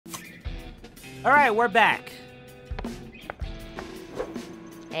All right, we're back.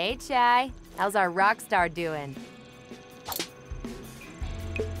 Hey, Chai. How's our rock star doing?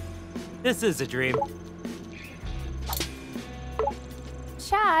 This is a dream.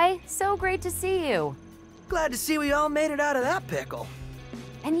 Chai, so great to see you. Glad to see we all made it out of that pickle.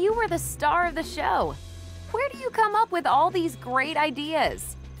 And you were the star of the show. Where do you come up with all these great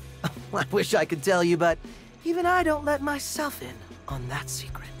ideas? I wish I could tell you, but even I don't let myself in on that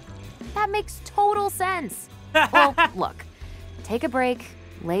secret. That makes total sense. Well, look, take a break,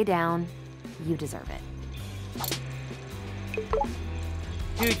 lay down. You deserve it.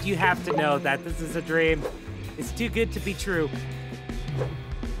 Dude, you have to know that this is a dream. It's too good to be true.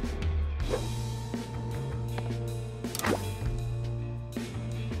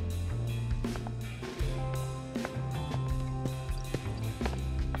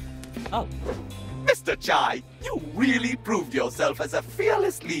 Oh. Mr. Chai, you really proved yourself as a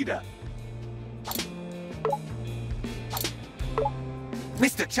fearless leader.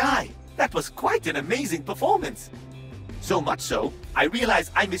 Mr. Chai, that was quite an amazing performance. So much so, I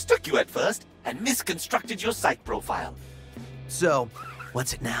realized I mistook you at first and misconstructed your psych profile. So,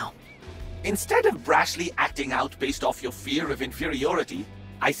 what's it now? Instead of brashly acting out based off your fear of inferiority,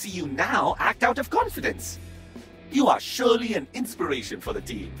 I see you now act out of confidence. You are surely an inspiration for the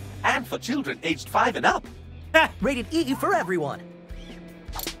team, and for children aged 5 and up. Rated E for everyone.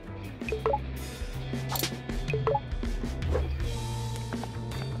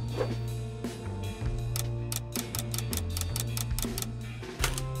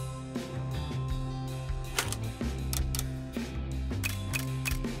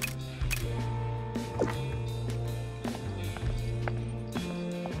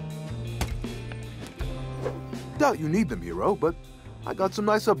 Doubt you need them, hero, but I got some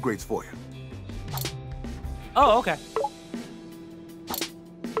nice upgrades for you. Oh, okay.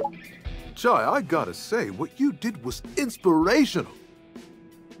 Chai, I gotta say, what you did was inspirational.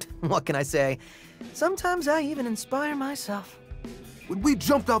 What can I say? Sometimes I even inspire myself. When we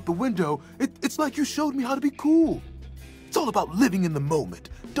jumped out the window, it's like you showed me how to be cool. It's all about living in the moment.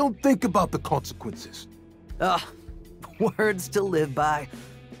 Don't think about the consequences. Words to live by.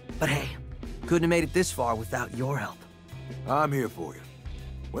 But hey, couldn't have made it this far without your help. I'm here for you,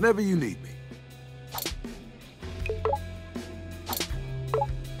 whenever you need me.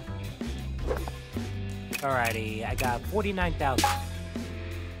 Alrighty, I got 49,000.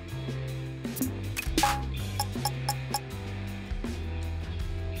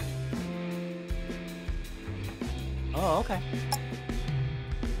 Oh, okay.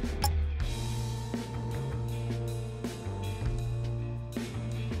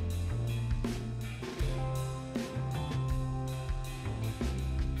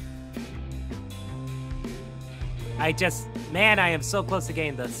 Man, I am so close to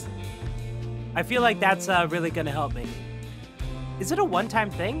getting this. I feel like that's really gonna help me. Is it a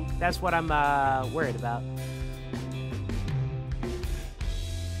one-time thing? That's what I'm worried about.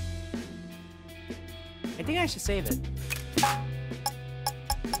 I think I should save it.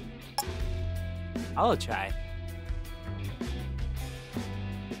 I'll try.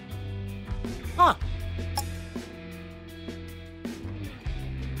 Huh.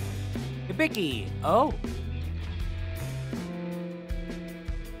 Hibiki. Oh.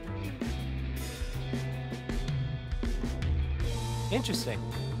 Interesting.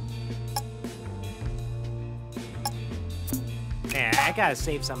 Man, I gotta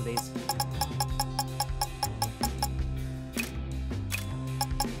save some of these.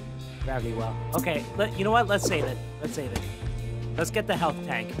 Gravity well. Okay, you know what? Let's save it. Let's save it. Let's get the health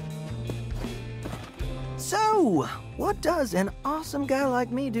tank. So, what does an awesome guy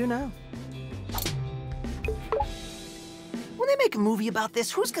like me do now? When they make a movie about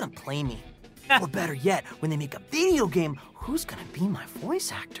this, who's gonna play me? Or better yet, when they make a video game, who's gonna be my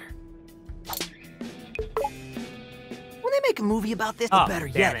voice actor? When they make a movie about this, or better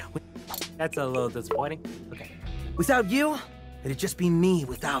yet... That's a little disappointing. Okay. Without you, it'd just be me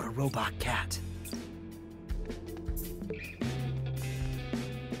without a robot cat.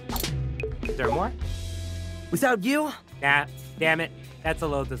 Is there more? Without you? Nah, damn it. That's a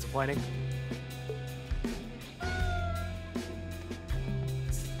little disappointing.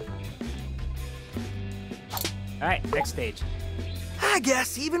 Alright, next stage. I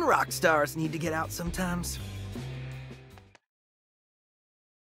guess even rock stars need to get out sometimes.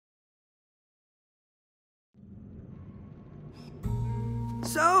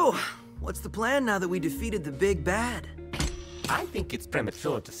 So, what's the plan now that we defeated the big bad? I think it's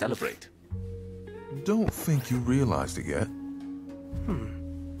premature to celebrate. Don't think you realized it yet.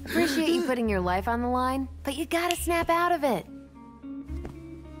 Appreciate you putting your life on the line, but you gotta snap out of it.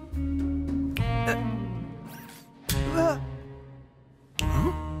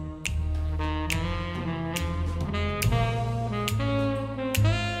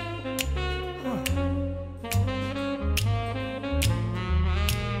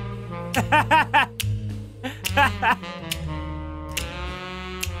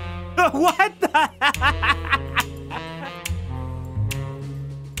 What the?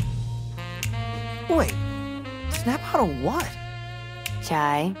 Wait, snap out of what?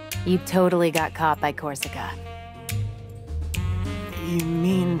 Chai, you totally got caught by Corsica. You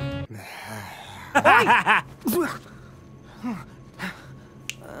mean...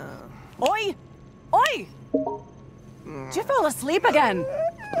 Oi! Oi! Did you fall asleep again?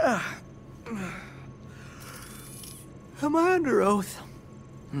 Am I under oath?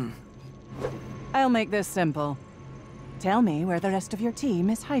 I'll make this simple. Tell me where the rest of your team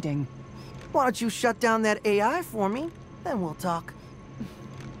is hiding. Why don't you shut down that AI for me? Then we'll talk.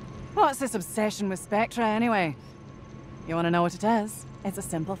 What's this obsession with Spectra anyway? You want to know what it is? It's a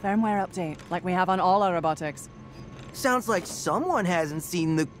simple firmware update, like we have on all our robotics. Sounds like someone hasn't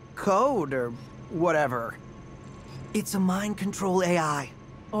seen the code or whatever. It's a mind control AI.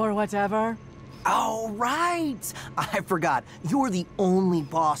 Or whatever. Oh, right! I forgot. You're the only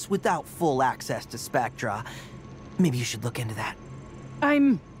boss without full access to Spectra. Maybe you should look into that.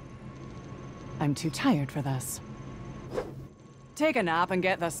 I'm too tired for this. Take a nap and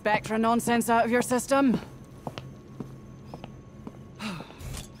get the Spectra nonsense out of your system.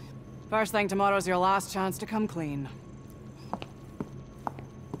 First thing tomorrow's your last chance to come clean.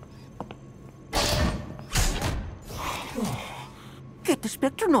 Get the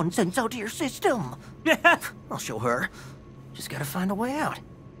Spectra nonsense out of your system. I'll show her. Just gotta find a way out.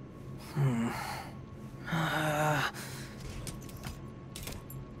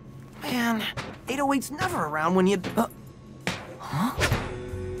 Man, 808's never around when you... Huh?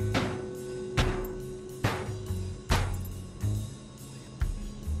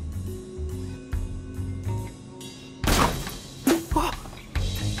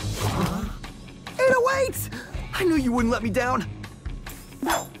 I knew you wouldn't let me down.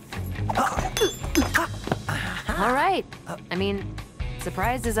 All right. I mean,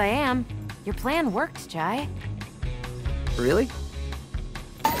 surprised as I am, your plan worked, Chai. Really?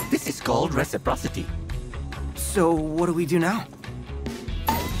 This is called reciprocity. So, what do we do now?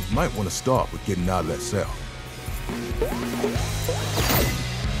 Might want to start with getting out of that cell.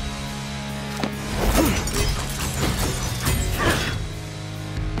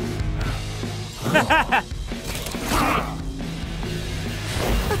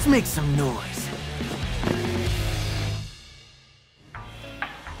 Let's make some noise.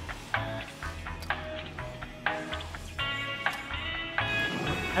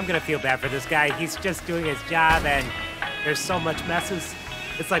 I'm gonna feel bad for this guy. He's just doing his job and there's so much messes.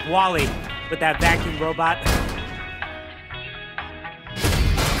 It's like Wall-E with that vacuum robot.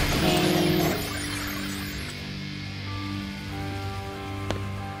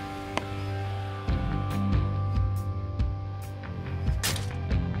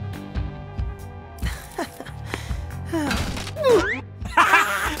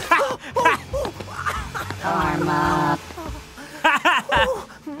 Karma.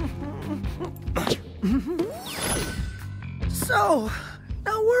 So,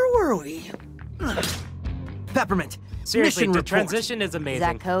 now where were we? Peppermint. Seriously, mission the report. transition is Is amazing.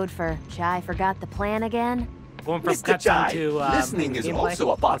 that code for Chai forgot the plan again? Going from Mr. cutscene Jai, to listening is gameplay.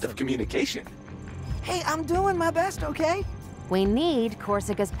 also a part of communication. Hey, I'm doing my best, okay? We need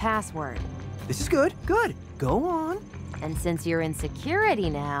Corsica's password. This is good, good. Go on. And since you're in security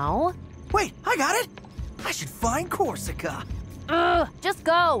now... Wait, I got it! I should find Corsica. Ugh, just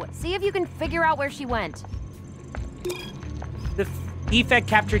go. See if you can figure out where she went. The defect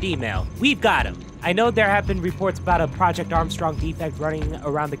captured email. We've got him. I know there have been reports about a Project Armstrong defect running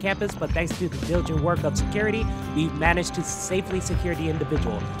around the campus, but thanks to the diligent work of security, we've managed to safely secure the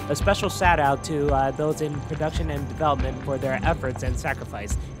individual. A special shout out to those in production and development for their efforts and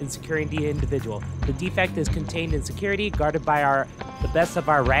sacrifice in securing the individual. The defect is contained in security, guarded by the best of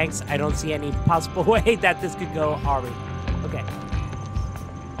our ranks. I don't see any possible way that this could go awry. Okay.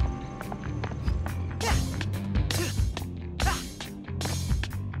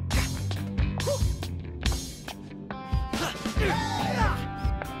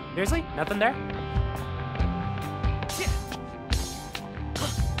 Seriously? Nothing there?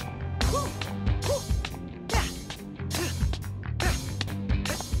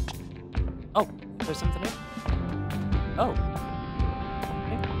 Oh, there's something there? Oh.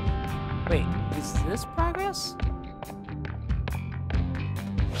 Okay. Wait, is this progress?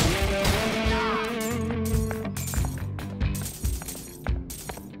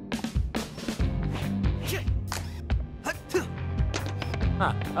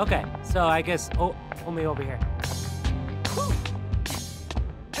 Huh, okay. So I guess only over here.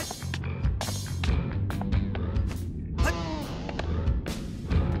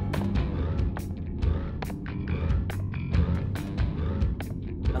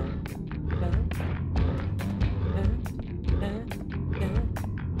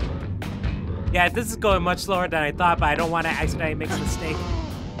 Yeah, this is going much slower than I thought, but I don't want to accidentally make a mistake.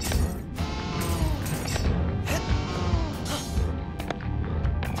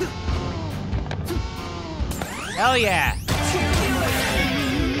 Hell yeah!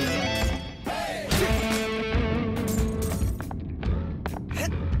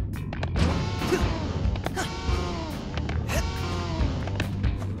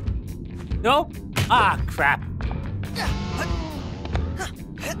 Nope. Ah, crap.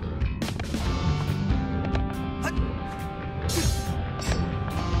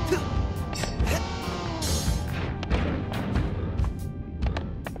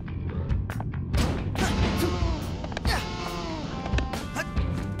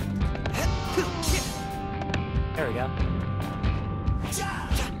 There we go.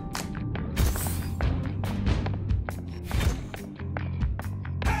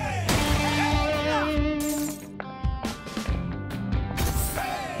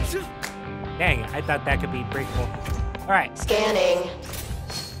 Dang, I thought that could be breakable. All right. Scanning.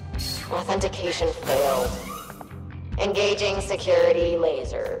 Authentication failed. Engaging security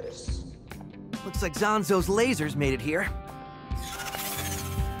lasers. Looks like Zanzo's lasers made it here.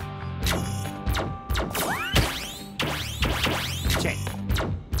 Check.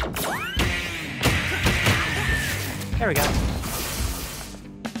 There we go.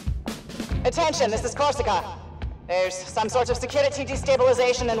 Attention, this is Corsica. There's some sort of security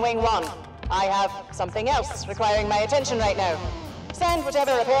destabilization in Wing 1. I have something else requiring my attention right now. Send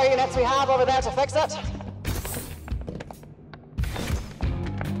whichever repair units we have over there to fix it.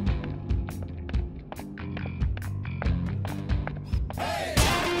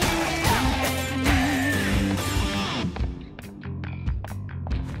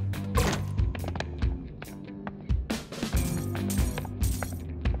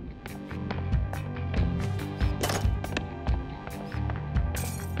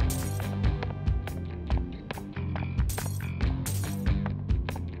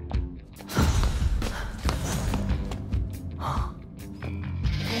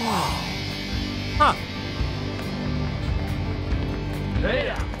 Huh.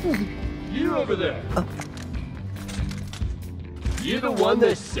 Hey, you over there. You the one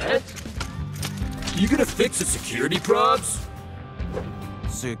they sent? You gonna fix the security probs?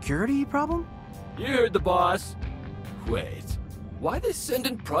 Security problem? You heard the boss. Wait, why they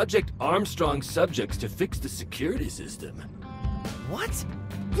sending Project Armstrong subjects to fix the security system? What?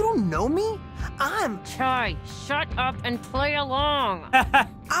 You don't know me? I'm Chai, shut up and play along.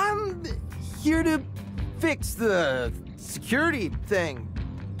 I'm here to fix the security thing.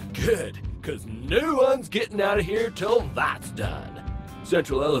 Good, cause no one's getting out of here till that's done.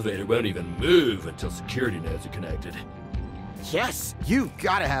 Central elevator won't even move until security nodes are connected. Yes, you've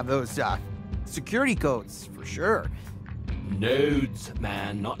got to have those security codes for sure. Nodes,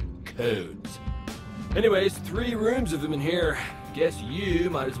 man, not codes. Anyways, 3 rooms of them in here. Guess you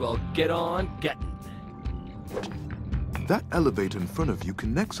might as well get on getting. That elevator in front of you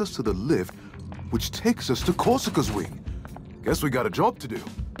connects us to the lift, which takes us to Corsica's wing. Guess we got a job to do.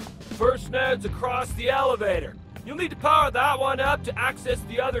 First node's across the elevator. You'll need to power that one up to access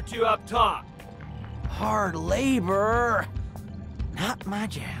the other 2 up top. Hard labor. Not my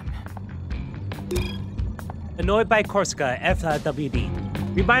jam. Annoyed by Corsica,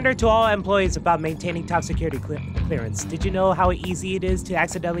 FWD. Reminder to all employees about maintaining top security clearance. Did you know how easy it is to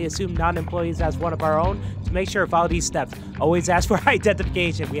accidentally assume non-employees as one of our own? To make sure, follow these steps. Always ask for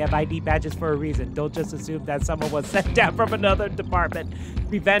identification. We have ID badges for a reason. Don't just assume that someone was sent down from another department.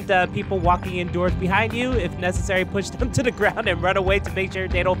 Prevent people walking indoors behind you. If necessary, push them to the ground and run away to make sure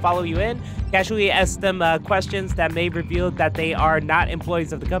they don't follow you in. Casually ask them questions that may reveal that they are not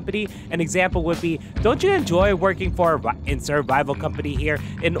employees of the company. An example would be, don't you enjoy working for insert rival company here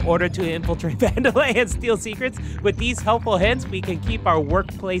in order to infiltrate, vandalize, and steal secrets? With these helpful hints, we can keep our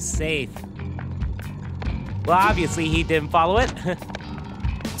workplace safe. Well, obviously he didn't follow it.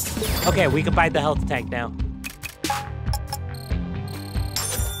 Okay, we can buy the health tank now.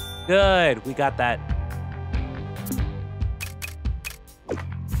 Good, we got that.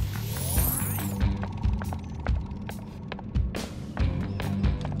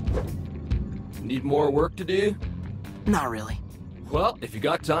 Need more work to do? Not really. Well, if you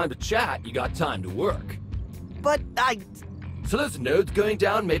got time to chat, you got time to work. But So those nodes going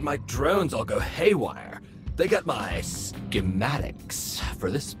down made my drones all go haywire. They got my schematics for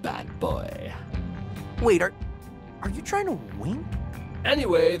this bad boy. Wait, are you trying to wink?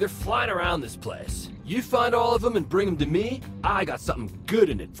 Anyway, they're flying around this place. You find all of them and bring them to me, I got something good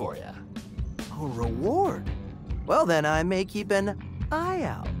in it for you. A reward? Well, then I may keep an eye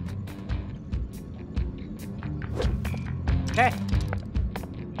out. Okay.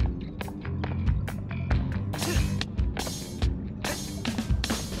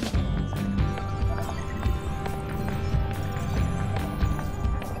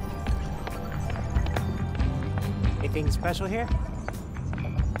 Anything special here?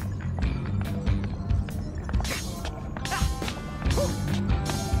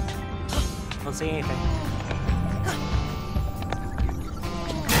 Don't see anything.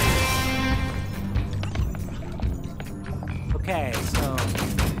 Okay, so...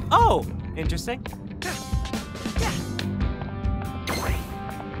 Oh! Interesting. Do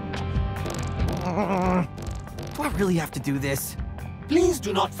I really have to do this? Please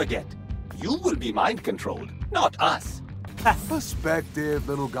do not forget, you will be mind-controlled, not us. Perspective,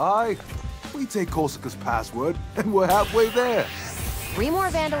 little guy. We take Korsica's password, and we're halfway there. 3 more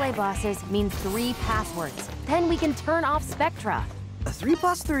Vandalay bosses means 3 passwords. Then we can turn off Spectra. 3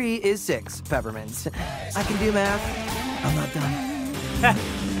 plus 3 is 6, Peppermints. I can do math. I'm not done.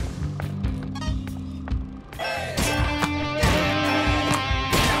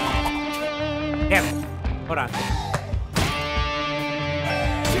 Damn it. Hold on.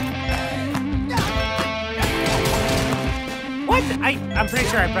 What? I'm pretty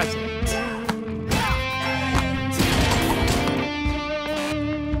sure I pressed it.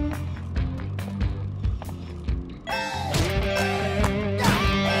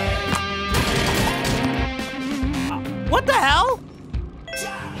 What the hell?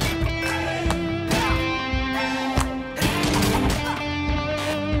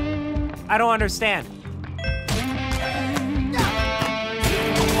 I don't understand.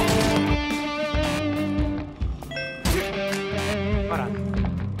 Hold on.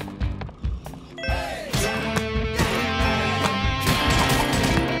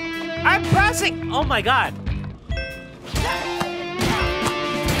 I'm pressing! Oh my god.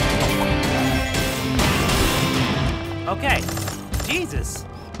 Okay. Jesus.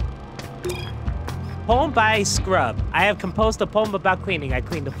 Poem by Scrub. I have composed a poem about cleaning. I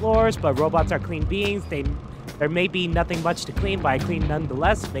clean the floors, but robots are clean beings. There may be nothing much to clean, but I clean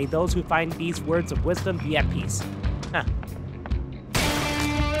nonetheless. May those who find these words of wisdom be at peace. Huh.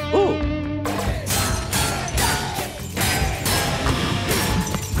 Ooh.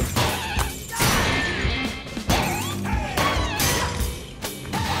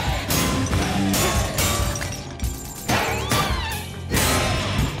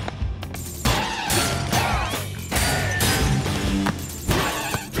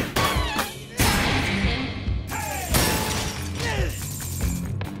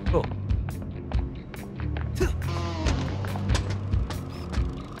 Cool.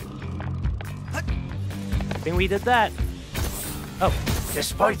 I think we did that. Oh.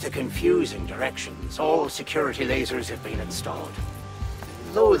 Despite the confusing directions, all security lasers have been installed.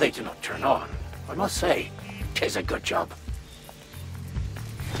 Though they do not turn on, I must say, 'tis a good job.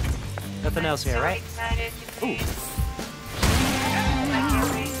 Nothing else here, right? Ooh.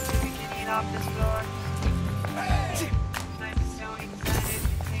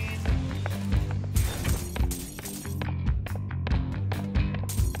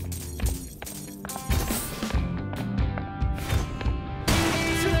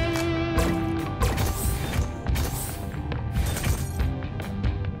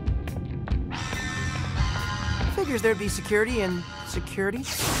 Figures there'd be security and security.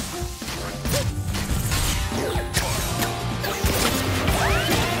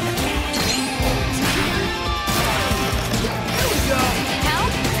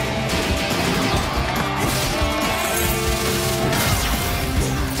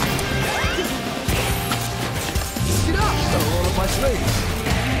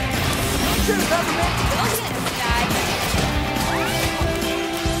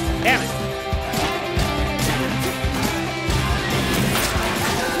 Damn it.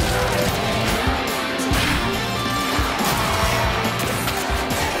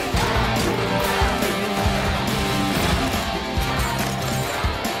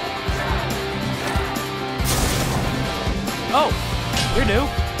 Oh, you're new.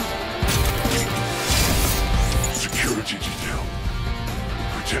 Security detail.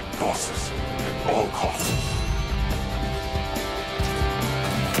 Protect bosses at all costs.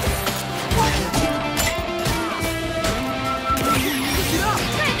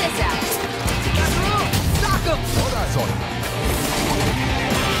 Try this out. Stock 'em! All eyes on it.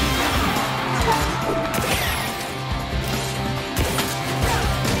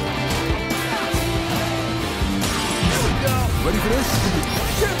 Ready for this?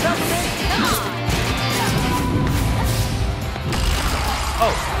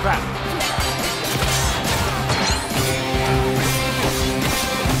 Oh, crap.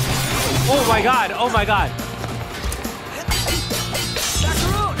 Oh my god, oh my god.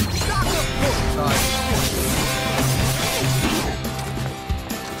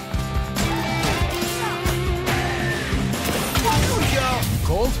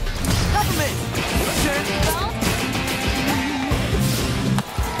 Cold? Government!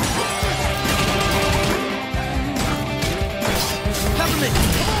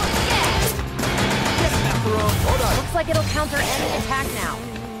 like it'll counter any attack now.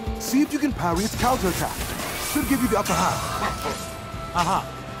 See if you can parry its counterattack. Should give you the upper hand. Uh-huh.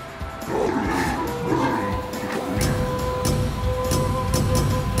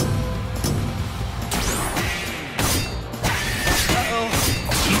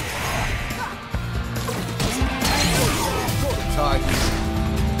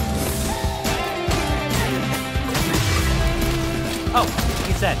 Oh,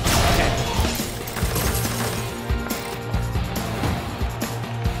 he said. Okay.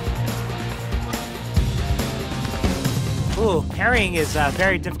 Ooh, parrying is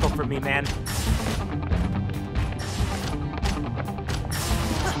very difficult for me, man.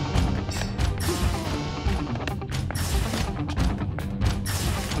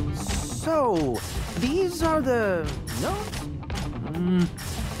 So, these are the notes?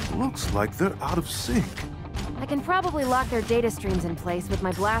 Looks like they're out of sync. I can probably lock their data streams in place with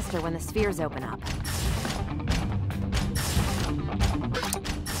my blaster when the spheres open up.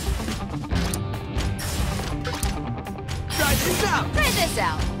 Try this out! Try this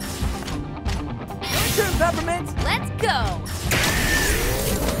out! Your turn, Peppermint! Let's go!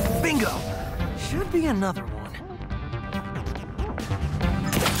 Bingo! Should be another one.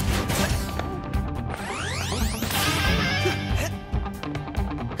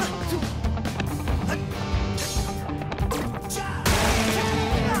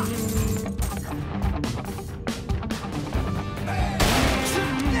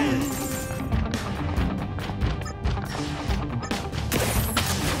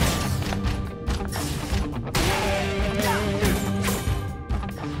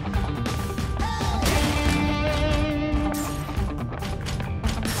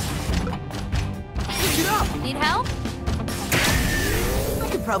 Need help? I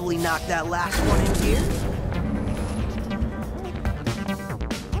could probably knock that last one in here.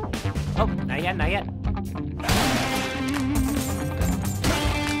 Oh, not yet, not yet.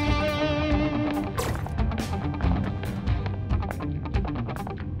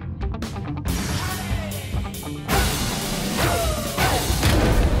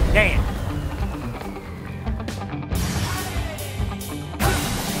 Dang it.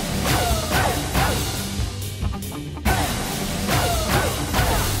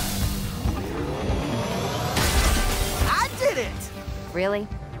 Really?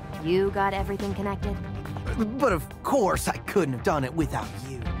 You got everything connected? But of course I couldn't have done it without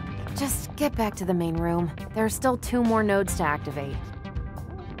you. Just get back to the main room. There are still 2 more nodes to activate.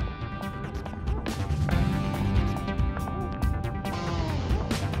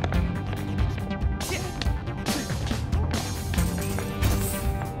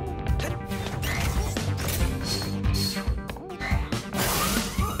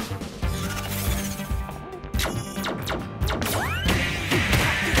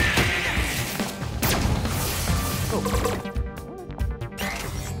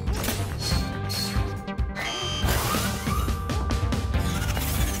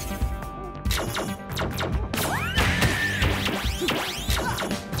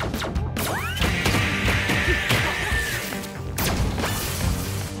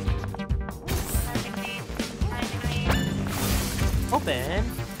 Open.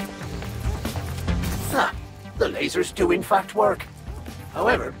 Ah, the lasers do in fact work.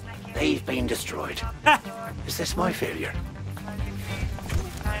 However, they've been destroyed. Is this my failure?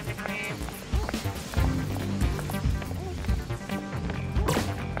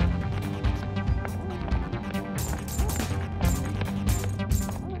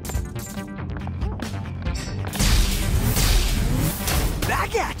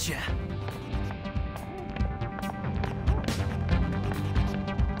 Back at ya!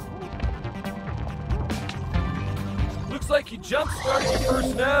 Looks like you jump-started the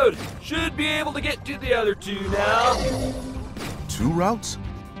first node. Should be able to get to the other 2 now. 2 routes?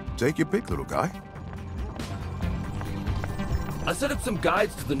 Take your pick, little guy. I set up some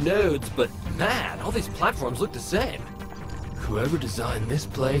guides to the nodes, but man, all these platforms look the same. Whoever designed this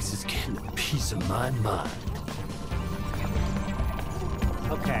place is getting a piece of my mind.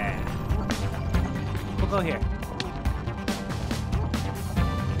 Okay. We'll go here.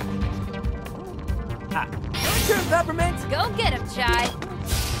 Ah. Your turn, Peppermint! Go get him, Chai!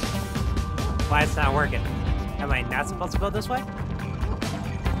 Why it's not working? Am I not supposed to go this way?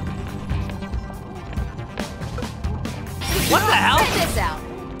 What the hell? Try this out!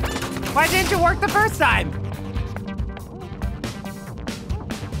 Why didn't you work the first time?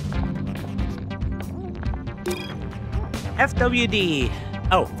 FWD.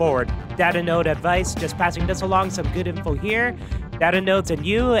 Oh, forward. Data node advice. Just passing this along. Some good info here. Data nodes and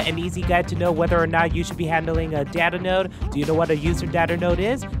you, an easy guide to know whether or not you should be handling a data node. Do you know what a user data node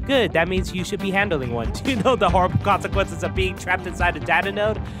is? Good, that means you should be handling one. Do you know the horrible consequences of being trapped inside a data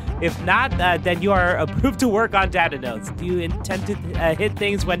node? If not, then you are approved to work on data nodes. Do you intend to hit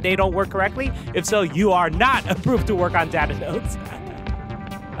things when they don't work correctly? If so, you are not approved to work on data nodes.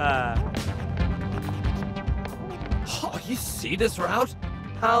 Oh, you see this route?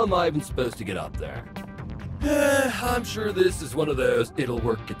 How am I even supposed to get up there? I'm sure this is one of those it'll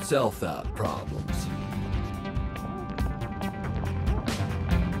work itself out problems.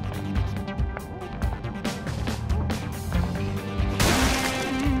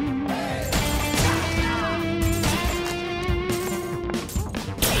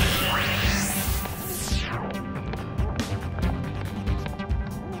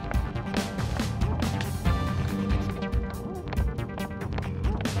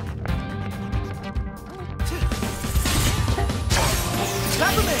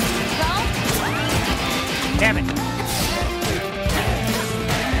 Damn it.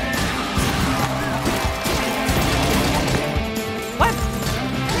 What?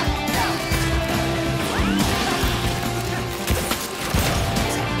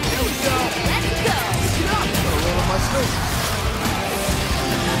 Here we go. Let's go. Get up! Gotta roll on my sleeve.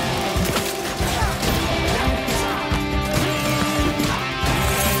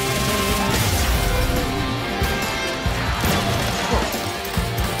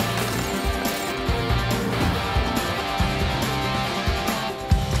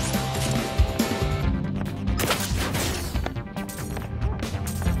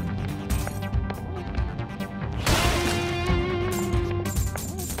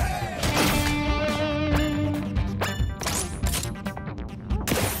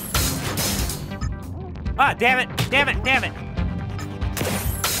 Ah, damn it, damn it, damn it.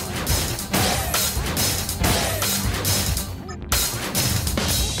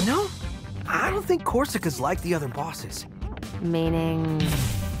 You know, I don't think Corsica's like the other bosses. Meaning...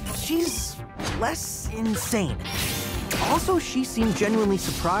 She's less insane. Also, she seemed genuinely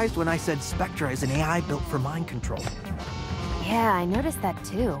surprised when I said Spectra is an AI built for mind control. Yeah, I noticed that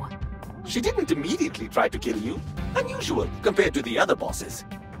too. She didn't immediately try to kill you. Unusual compared to the other bosses.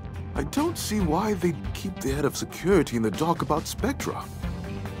 I don't see why they'd keep the head of security in the dark about Spectra.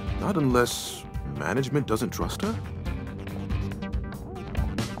 Not unless management doesn't trust her?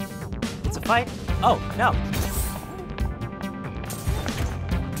 It's a fight? Oh, no.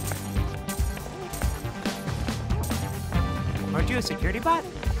 Aren't you a security bot?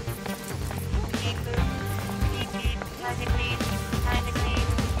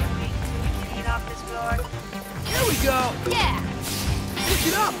 Here we go! Yeah! Pick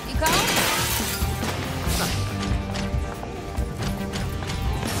it up! You coming?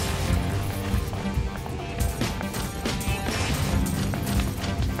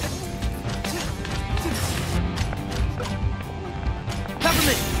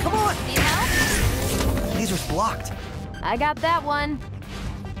 Peppermint, come on! Need help? Laser's blocked. I got that one.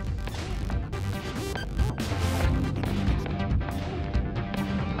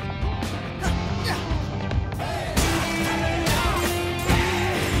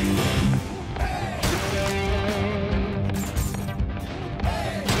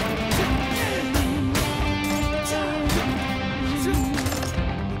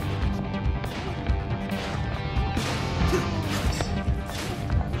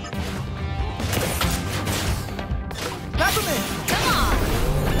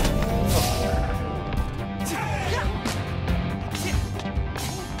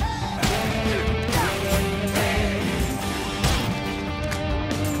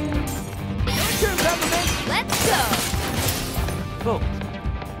 Cool.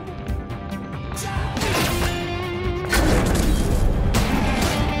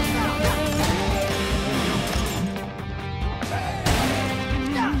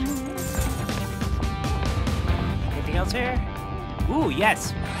 Anything else here? Ooh,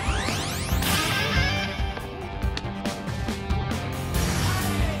 yes.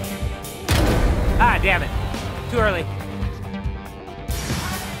 Ah, damn it. Too early.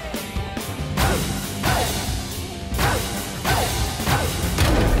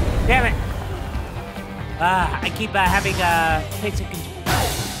 Damn it! I keep having PlayStation controls.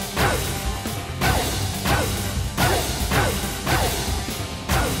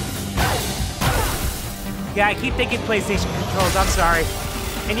 Yeah, I keep thinking PlayStation controls. I'm sorry.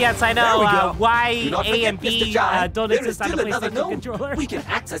 And yes, I know why A and B don't exist on the PlayStation controller. We can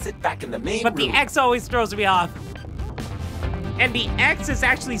access it back in the main But room. the X always throws me off. And the X is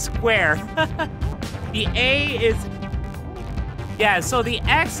actually square. The A is... Yeah, so the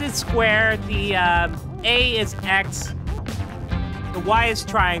X is square, the A is X. the Y is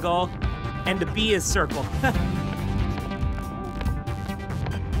triangle, and the B is circle.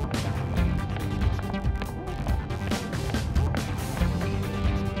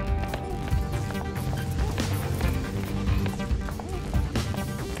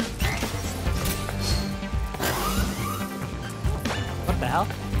 What the hell?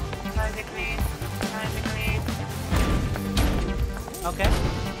 Okay.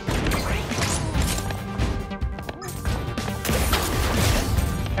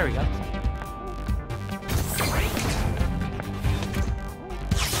 There we go.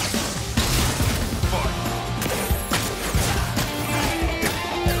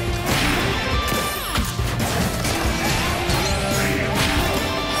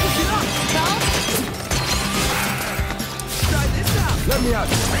 Let me out.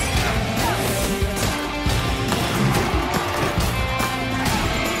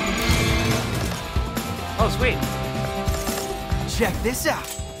 Oh, sweet. Check this out.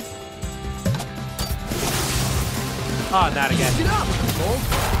 Oh, not again. Get up.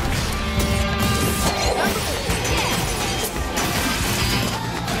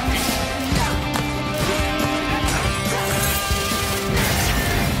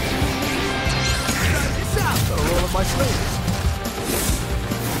 Check this out. Gotta roll up my sleeves.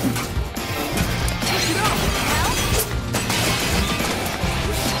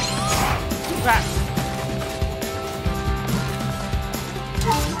 Crap.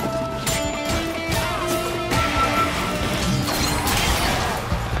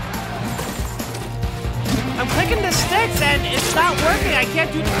 I'm clicking the sticks and it's not working. I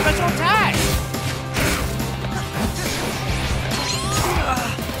can't do the special attack.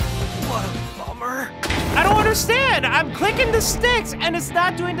 What a bummer. I don't understand. I'm clicking the sticks and it's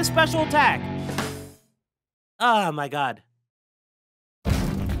not doing the special attack. Oh my god.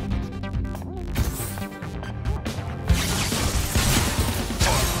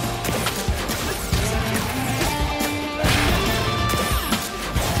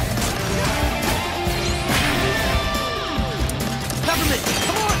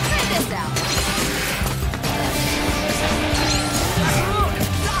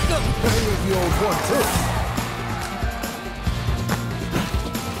 The old one, too.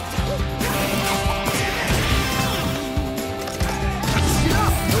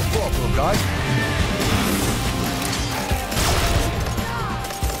 No problem, guys.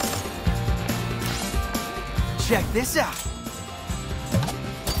 Check this out.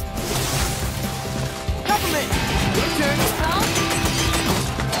 Compliment. Your turn.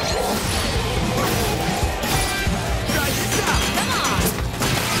 Try this out. Come on.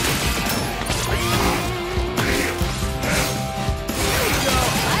 Here we go.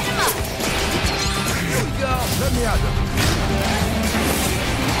 Light him up. Here we go. Let me out.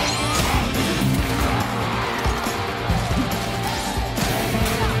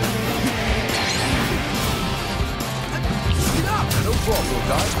 No problem,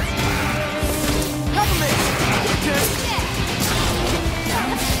 guys. Compliment. Your turn.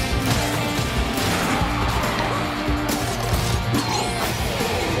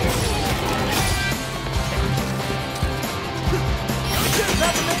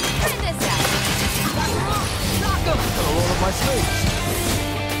 Gotta roll up my sleeves.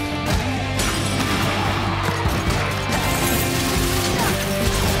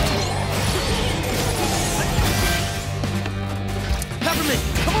 Peppermint,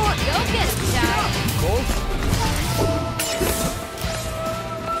 come on! Go get it, child. Cold?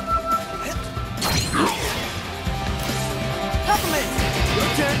 Peppermint, your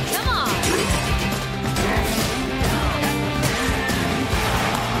turn. Come on.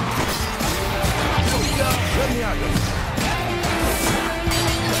 Here we go. Let me out.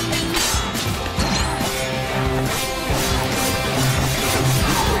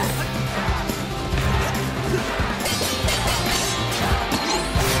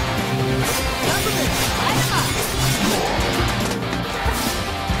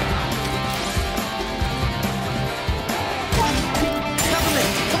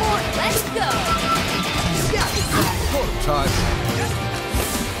 Let's go. Quarter time.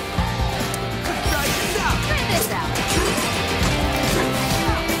 Try this out. Try this out.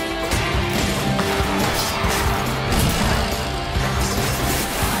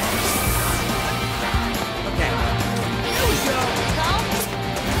 Okay. Here we go.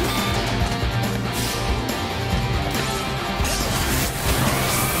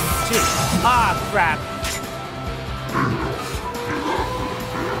 Jeez. Ah, crap.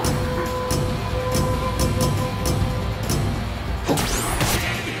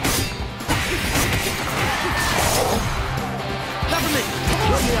 Peppermint,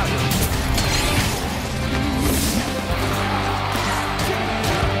 let me out.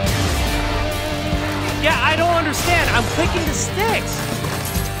 clicking the sticks.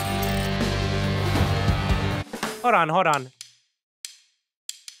 Hold on, hold on.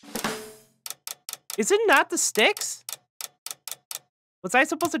 Is it not the sticks? Was I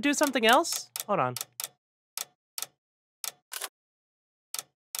supposed to do something else? Hold on.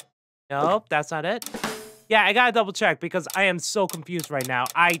 Nope, that's not it. Yeah, I gotta double check because I am so confused right now.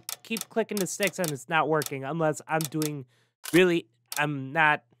 I keep clicking the sticks and it's not working unless I'm doing really, I'm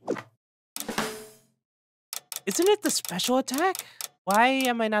not. Isn't it the special attack? Why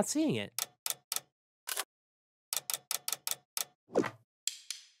am I not seeing it?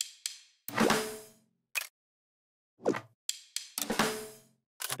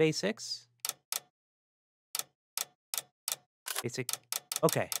 Basics. Basic.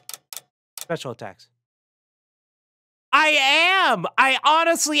 Okay. Special attacks. I am! I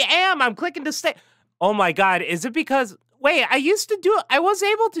honestly am! I'm clicking to stay. Oh my god, is it because... Wait, I used to do it. I was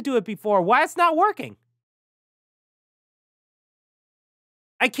able to do it before. Why it's not working?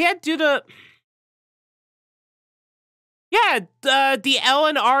 I can't do the... Yeah, the L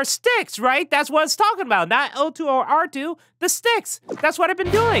and R sticks, right? That's what it's talking about. Not L2 or R2, the sticks. That's what I've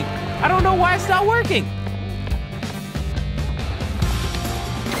been doing. I don't know why it's not working.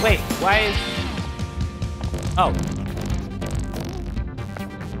 Wait, why is... Oh.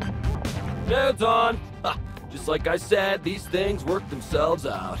 Nodes on. Ha, just like I said, these things work themselves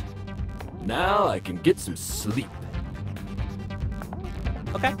out. Now I can get some sleep.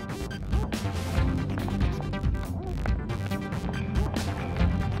 Okay.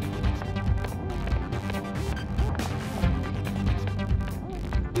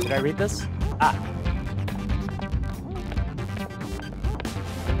 Did I read this? Ah.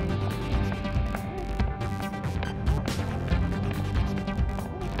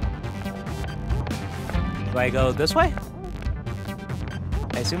 Do I go this way?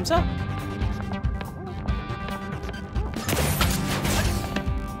 I assume so.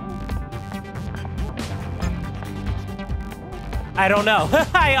 I don't know.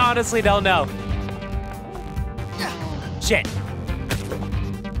 I honestly don't know. Shit.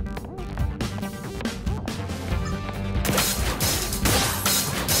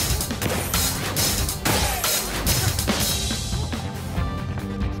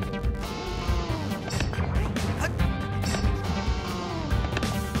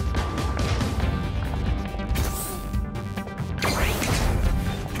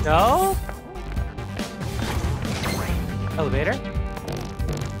 No? Elevator?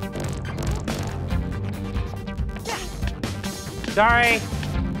 Sorry.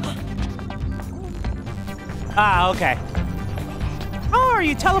 Ah, okay. How are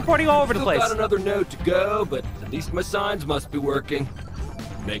you teleporting all over the place? Still got another node to go, but at least my signs must be working.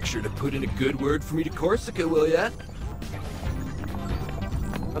 Make sure to put in a good word for me to Corsica, will ya?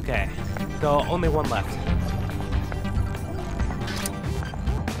 Okay, so only one left.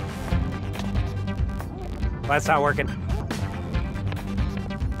 Why it's not working?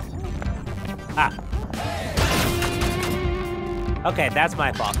 Ah. Okay, that's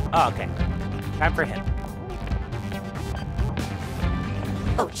my fault. Oh, okay. Time for him.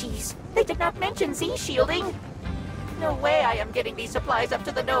 Oh, jeez. They did not mention Z-shielding. No way I am getting these supplies up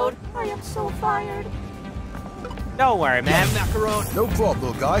to the node. I am so fired. Don't worry, man. Yeah, macaron. No problem,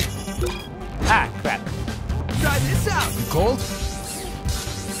 little guy. Ah, crap. Try this out. You cold?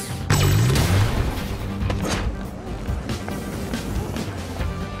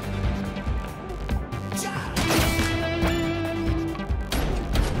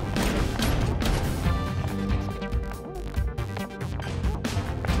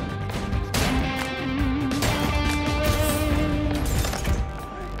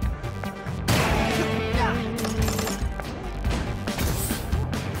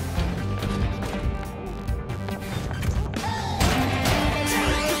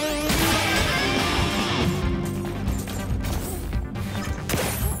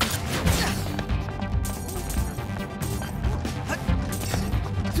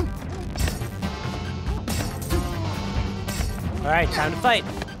 All right, time to fight.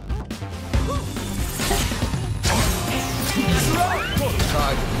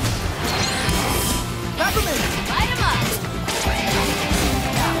 Light him up!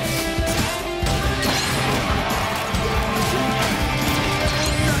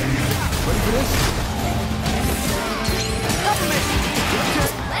 Ready for this?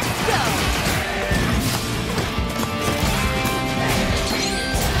 Let's go!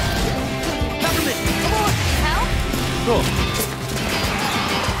 Come on! Help? Cool.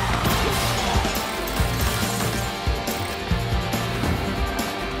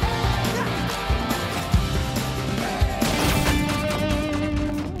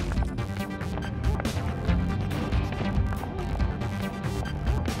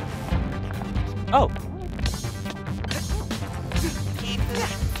 Oh.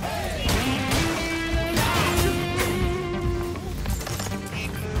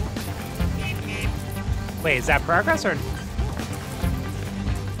 Wait, is that progress or...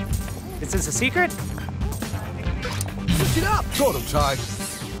 Is this a secret? Switch it up! Got him, Ty.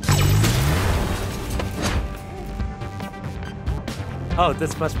 Oh,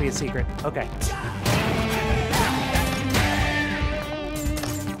 this must be a secret. Okay.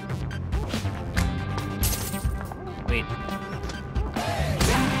 Wait.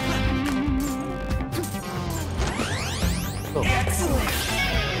 Oh.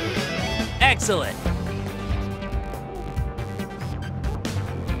 Excellent.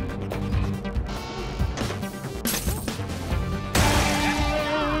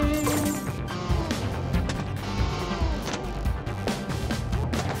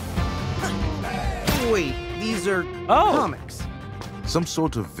 Wait, these are Oh. comics. Some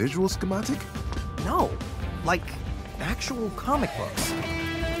sort of visual schematic? No, like actual comic books.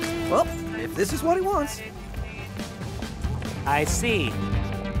 Well, if this is what he wants. I see.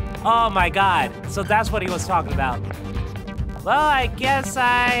 Oh my god. So that's what he was talking about. Well, I guess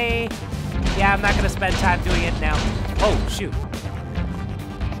Yeah, I'm not gonna spend time doing it now. Oh, shoot.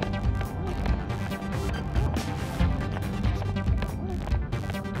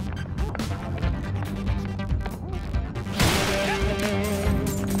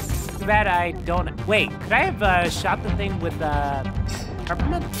 Too bad I don't... Wait, could I have shot the thing with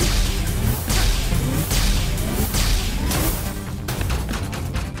peppermint?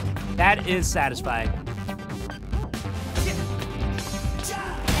 That is satisfying.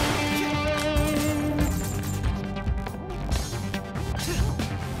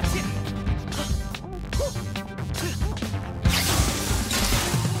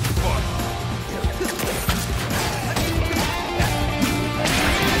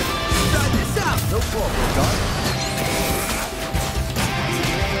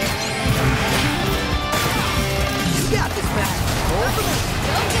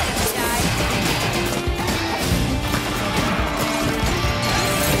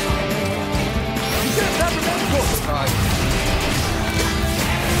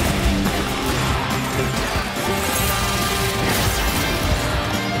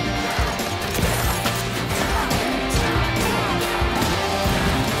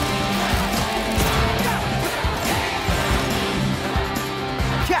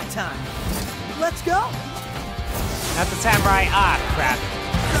 Let's go. Not the samurai. Ah, crap.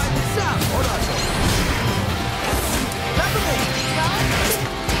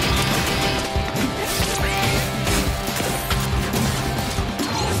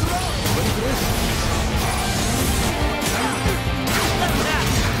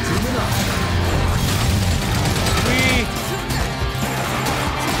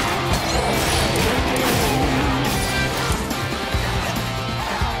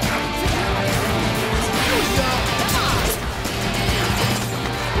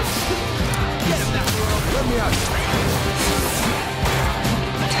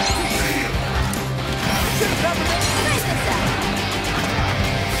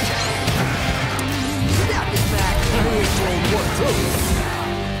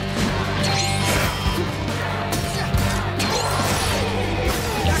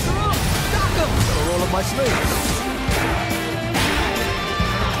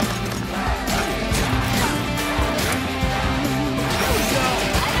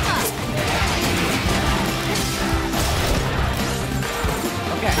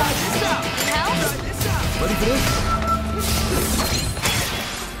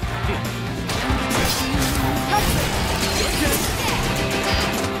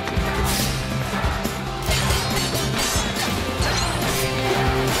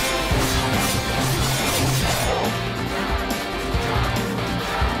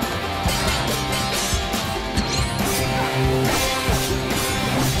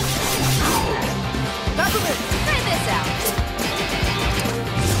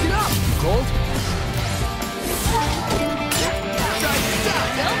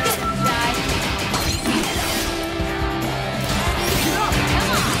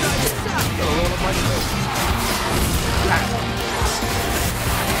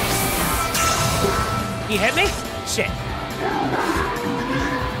 He hit me? Shit.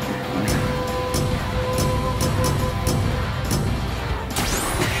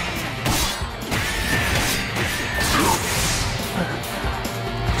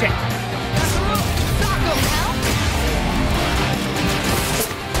 Shit.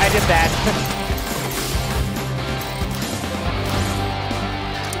 I did that.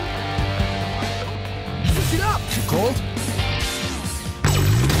 Switch it up! You cold?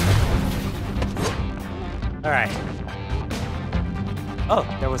 Alright. Oh,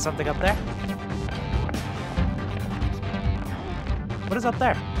 there was something up there? What is up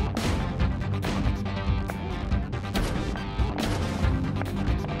there?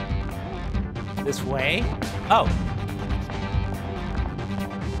 This way? Oh.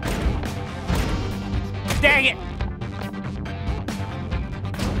 Dang it!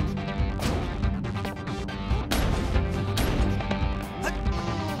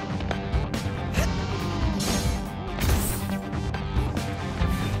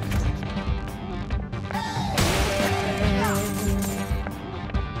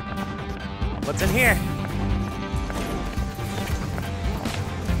 What's in here?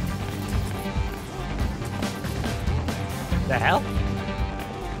 The hell?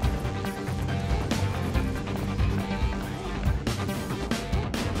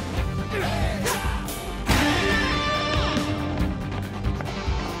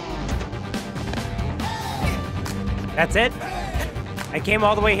 That's it? I came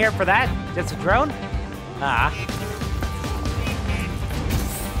all the way here for that? Just a drone? Ah.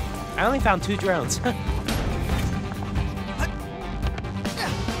 I only found 2 drones.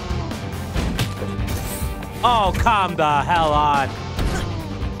 Oh, come the hell on.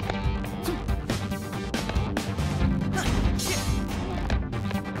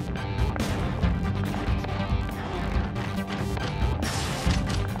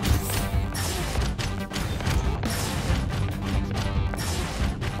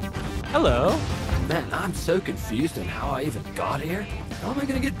 Hello. Man, I'm so confused on how I even got here. How am I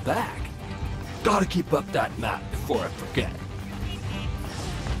gonna get back? Gotta keep up that map before I forget.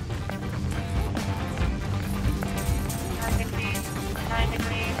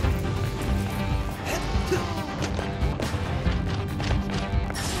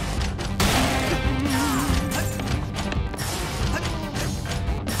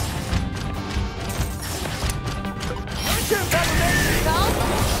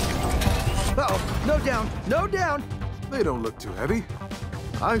 Uh-oh, no down, no down. They don't look too heavy.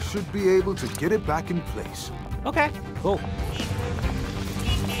 I should be able to get it back in place. Okay, cool.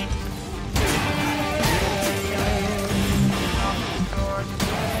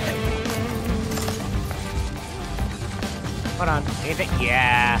 Hold on, anything?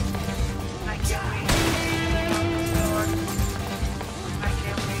 Yeah.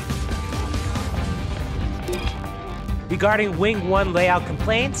 Regarding Wing 1 layout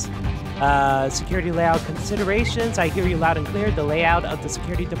complaints, security layout considerations, I hear you loud and clear. The layout of the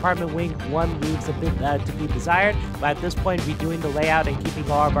security department Wing 1 leaves a bit to be desired, but at this point, redoing the layout and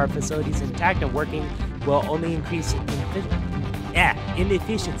keeping all of our facilities intact and working will only increase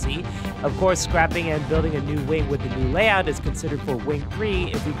inefficiency. Of course, scrapping and building a new wing with the new layout is considered for Wing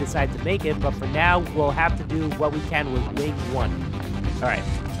 3 if we decide to make it, but for now, we'll have to do what we can with Wing 1. All right.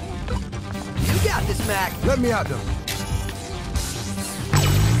 You got this, Mac. Let me out, though.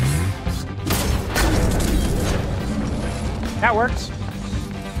 That works.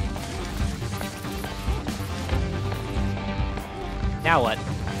 Now what?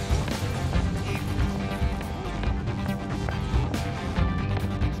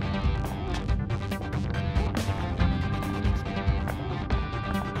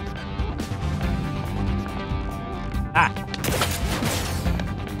 Ah.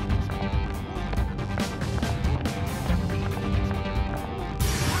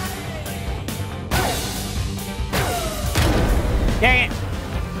 Dang it!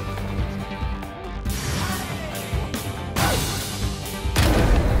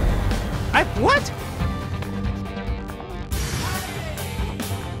 What?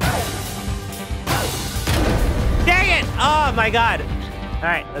 Dang it! Oh my god! All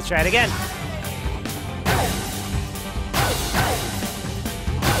right, let's try it again.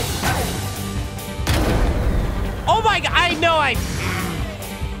 Oh my god! I know I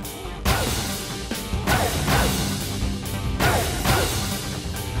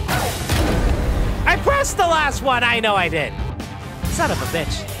pressed the last one. I know I did. Son of a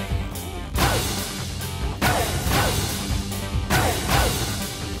bitch.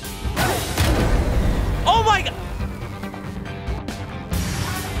 Oh my god.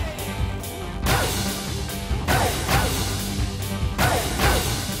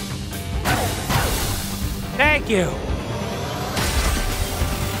 Thank you.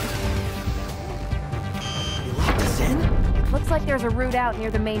 You locked us in? Looks like there's a route out near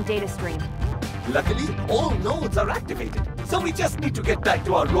the main data stream. Luckily, all nodes are activated, so we just need to get back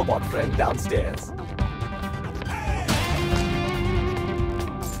to our robot friend downstairs.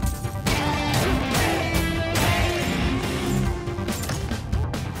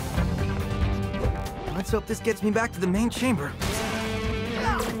 Let's hope this gets me back to the main chamber.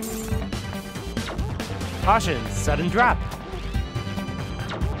 Caution, sudden drop.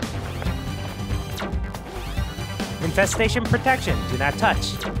 Infestation protection, do not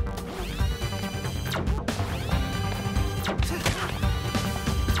touch.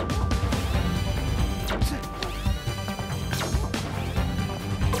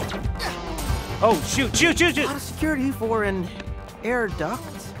 Oh, shoot, shoot, shoot, shoot! A lot of security for an air duct.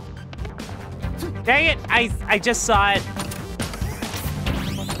 Dang it, I just saw it.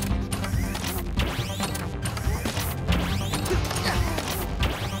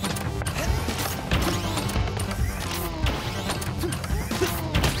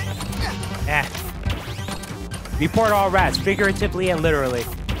 Report all rats, figuratively and literally.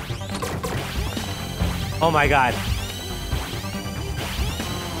 Oh my god.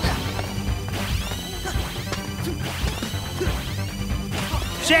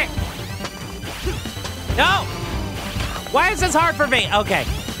 Shit! No! Why is this hard for me? Okay.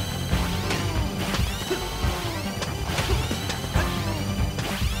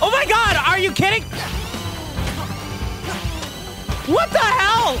 Oh my god, are you kidding? What the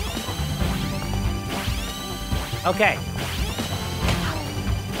hell? Okay.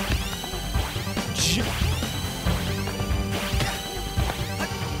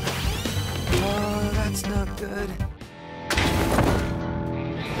 Oh, that's not good.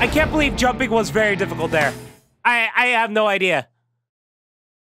 I can't believe jumping was very difficult there. I have no idea.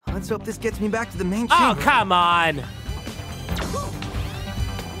 Let's hope this gets me back to the main Oh, chamber. come on.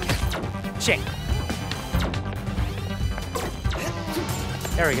 Shit.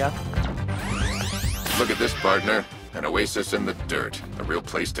 There we go. Look at this, partner. An oasis in the dirt. A real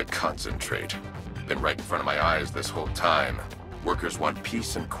place to concentrate. Been right in front of my eyes this whole time. Workers want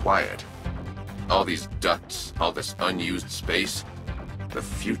peace and quiet. All these ducts, all this unused space. The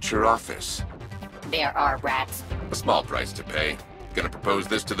future office. There are rats. A small price to pay. Gonna propose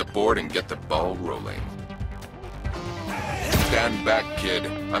this to the board and get the ball rolling. Stand back, kid.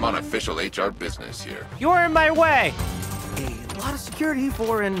 I'm on official HR business here. You're in my way. A lot of security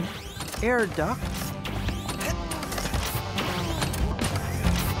for an air duct.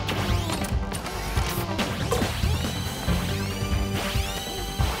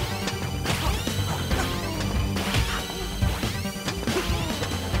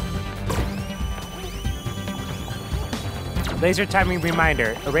 Laser timing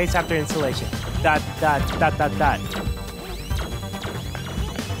reminder. Erase after installation. Dot, dot, dot, dot, dot.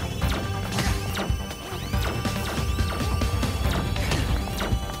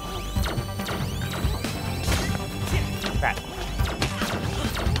 Crap.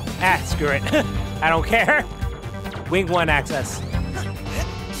 Ah, screw it. I don't care. Wing 1 access.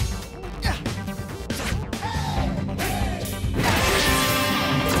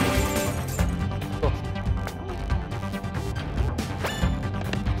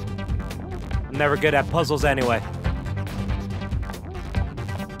 Never good at puzzles anyway.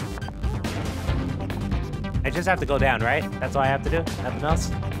 I just have to go down, right? That's all I have to do? Nothing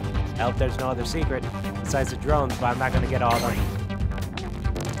else? I hope there's no other secret besides the drones, but I'm not gonna get all of them.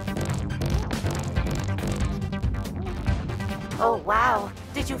 Oh, wow.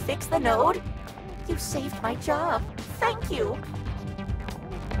 Did you fix the node? You saved my job. Thank you.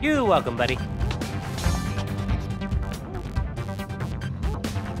 You're welcome, buddy.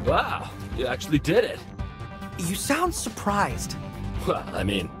 Wow, you actually did it. You sound surprised. Well, I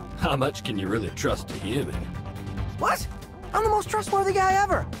mean, how much can you really trust a human? What? I'm the most trustworthy guy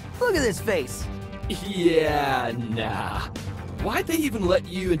ever. Look at this face. Yeah, nah. Why'd they even let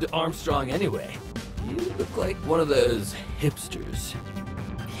you into Armstrong anyway? You look like one of those hipsters.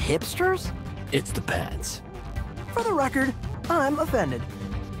 Hipsters? It's the pants. For the record, I'm offended.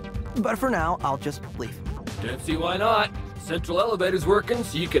 But for now, I'll just leave. Don't see why not. Central elevator's working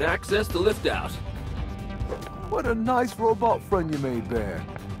so you can access the lift out. What a nice robot friend you made there.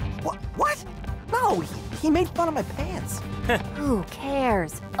 What? No, he made fun of my pants. Who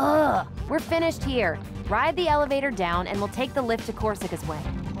cares? Ugh. We're finished here. Ride the elevator down and we'll take the lift to Corsica's way.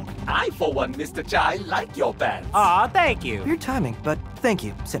 I, for one, Mr. Chai, like your pants. Aw, thank you. Weird timing, but thank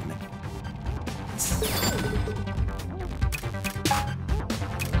you, Cinnamon.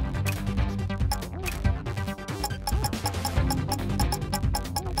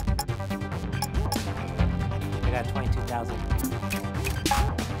 I got 22,000.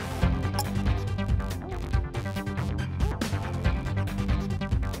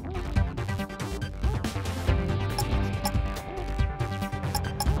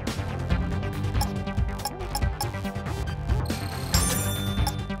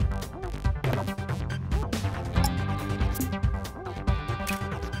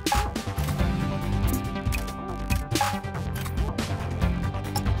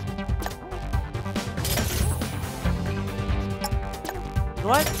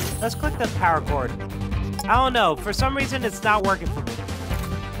 What? Let's click the power cord. I don't know. For some reason, it's not working for me.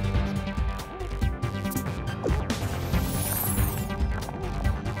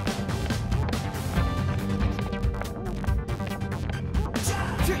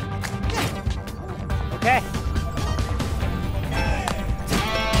 Okay.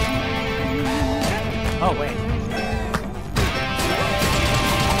 Oh, wait.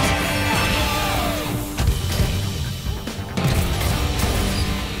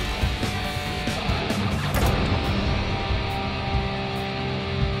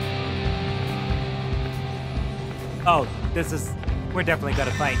 Oh, we're definitely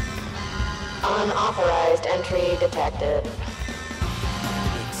gonna fight. Unauthorized entry detected.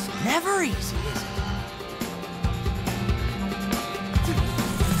 It's never easy, is it?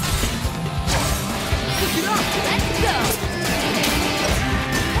 Get up! Let's go!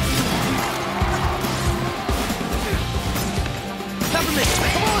 Peppermint,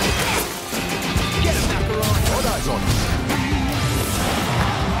 come on! Get him, Macaron! All eyes on him.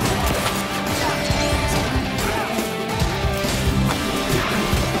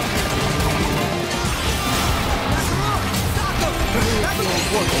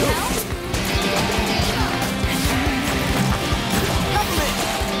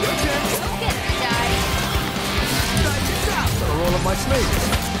 Gotta roll up my sleeves.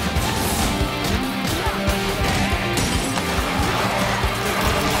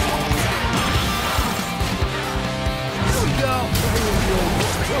 Here we go.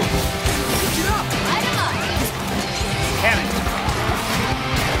 Get up. Light him up. Damn it.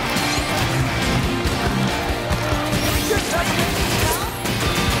 Get Peppermint.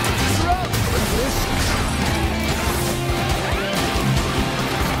 You're up. Ready for this?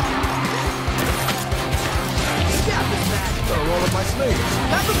 Yeah, this man. Gotta roll up my sleeves.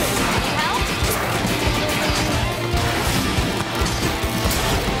 Peppermint. Need help?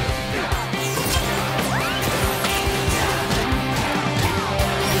 Get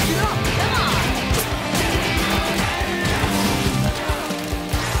up. Come on.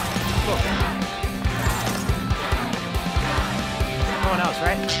 No one else,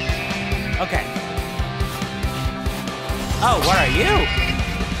 right? Okay. Oh, what are you?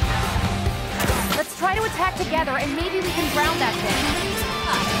 Let's try to attack together and maybe we can ground that thing.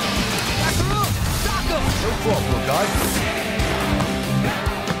 Macaron, stock him. No problem, guy.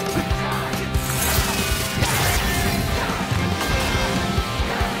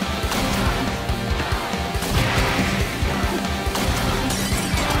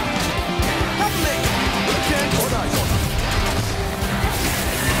 Peppermint. Okay. All eyes on him.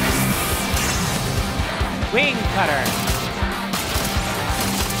 Wing cutter.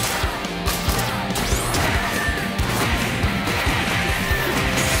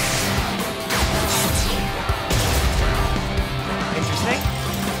 Interesting.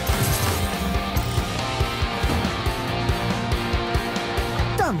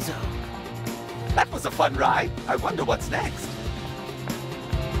 Dunzo. That was a fun ride. I wonder what's next.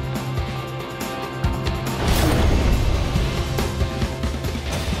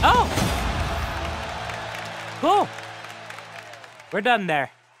 Oh! Cool. We're done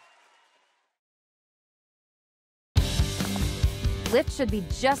there. Lift should be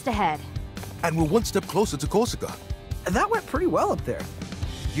just ahead. And we're one step closer to Corsica. That went pretty well up there.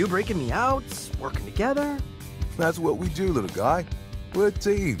 You breaking me out, working together. That's what we do, little guy. We're a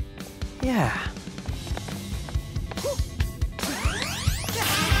team. Yeah.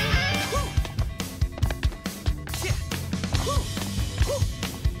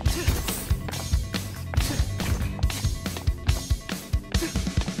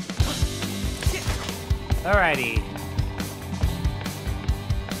 Alrighty.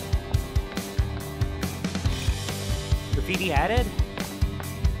 Graffiti added?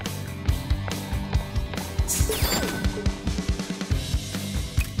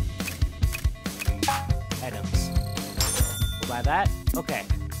 Items. We'll buy that? Okay.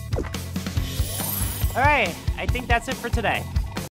 Alright, I think that's it for today.